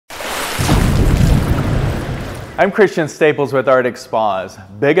I'm Christian Staples with Arctic Spas.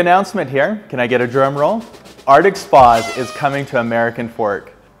 Big announcement here. Can I get a drum roll? Arctic Spas is coming to American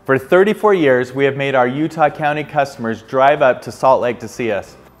Fork. For 34 years, we have made our Utah County customers drive up to Salt Lake to see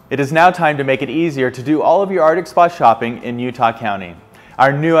us. It is now time to make it easier to do all of your Arctic Spa shopping in Utah County.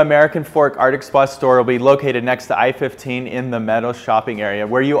 Our new American Fork Arctic Spa store will be located next to I-15 in the Meadows shopping area,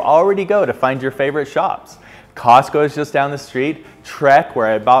 where you already go to find your favorite shops. Costco is just down the street. Trek, where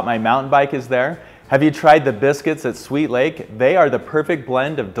I bought my mountain bike, is there. Have you tried the biscuits at Sweet Lake? They are the perfect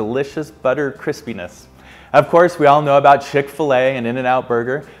blend of delicious butter crispiness. Of course, we all know about Chick-fil-A and In-N-Out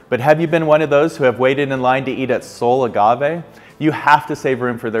Burger, but have you been one of those who have waited in line to eat at Sol Agave? You have to save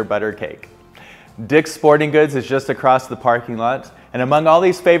room for their butter cake. Dick's Sporting Goods is just across the parking lot, and among all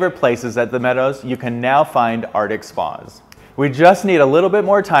these favorite places at the Meadows, you can now find Arctic Spas. We just need a little bit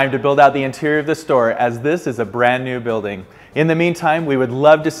more time to build out the interior of the store, as this is a brand new building. In the meantime, we would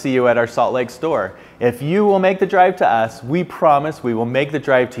love to see you at our Salt Lake store. If you will make the drive to us, we promise we will make the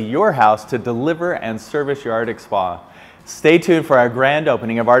drive to your house to deliver and service your Arctic Spa. Stay tuned for our grand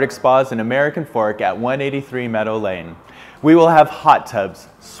opening of Arctic Spas in American Fork at 183 Meadow Lane. We will have hot tubs,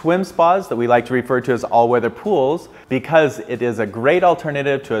 swim spas that we like to refer to as all-weather pools because it is a great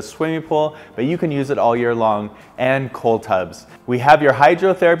alternative to a swimming pool, but you can use it all year long, and cold tubs. We have your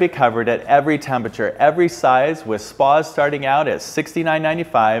hydrotherapy covered at every temperature, every size, with spas starting out at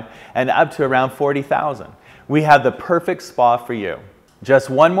 $69.95 and up to around $40,000. We have the perfect spa for you. Just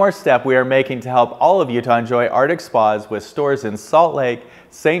one more step we are making to help all of you to enjoy Arctic Spas with stores in Salt Lake,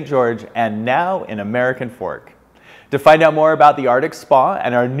 St. George, and now in American Fork. To find out more about the Arctic Spa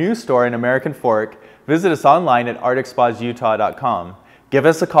and our new store in American Fork, visit us online at arcticspasutah.com. Give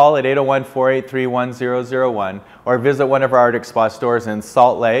us a call at 801-483-1001 or visit one of our Arctic Spa stores in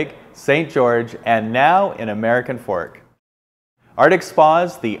Salt Lake, St. George, and now in American Fork. Arctic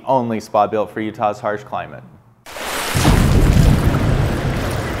Spas, the only spa built for Utah's harsh climate.